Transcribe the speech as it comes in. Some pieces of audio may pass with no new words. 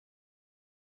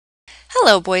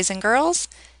Hello, boys and girls.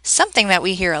 Something that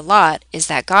we hear a lot is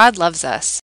that God loves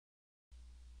us.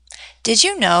 Did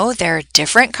you know there are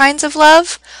different kinds of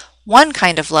love? One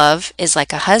kind of love is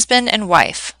like a husband and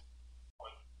wife.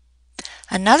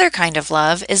 Another kind of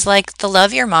love is like the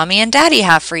love your mommy and daddy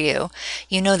have for you.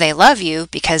 You know they love you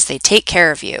because they take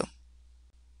care of you.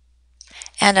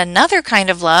 And another kind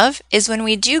of love is when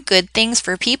we do good things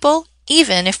for people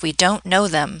even if we don't know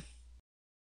them.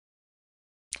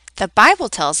 The Bible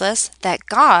tells us that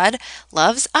God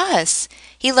loves us.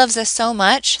 He loves us so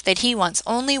much that He wants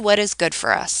only what is good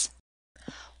for us.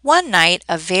 One night,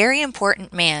 a very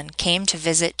important man came to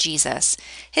visit Jesus.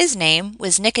 His name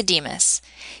was Nicodemus.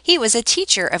 He was a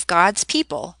teacher of God's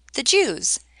people, the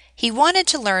Jews. He wanted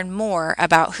to learn more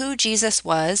about who Jesus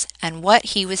was and what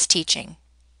He was teaching.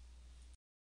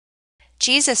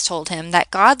 Jesus told him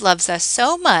that God loves us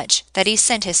so much that He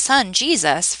sent His Son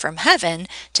Jesus from heaven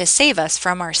to save us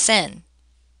from our sin.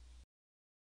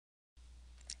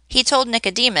 He told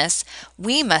Nicodemus,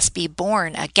 "We must be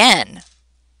born again."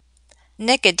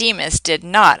 Nicodemus did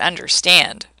not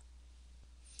understand.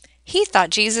 He thought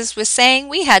Jesus was saying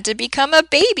we had to become a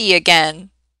baby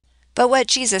again. But what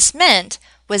Jesus meant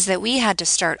was that we had to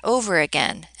start over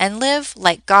again and live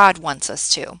like God wants us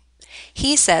to.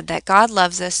 He said that God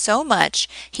loves us so much,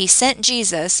 He sent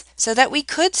Jesus so that we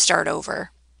could start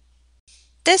over.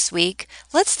 This week,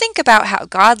 let's think about how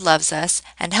God loves us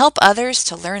and help others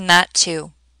to learn that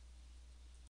too.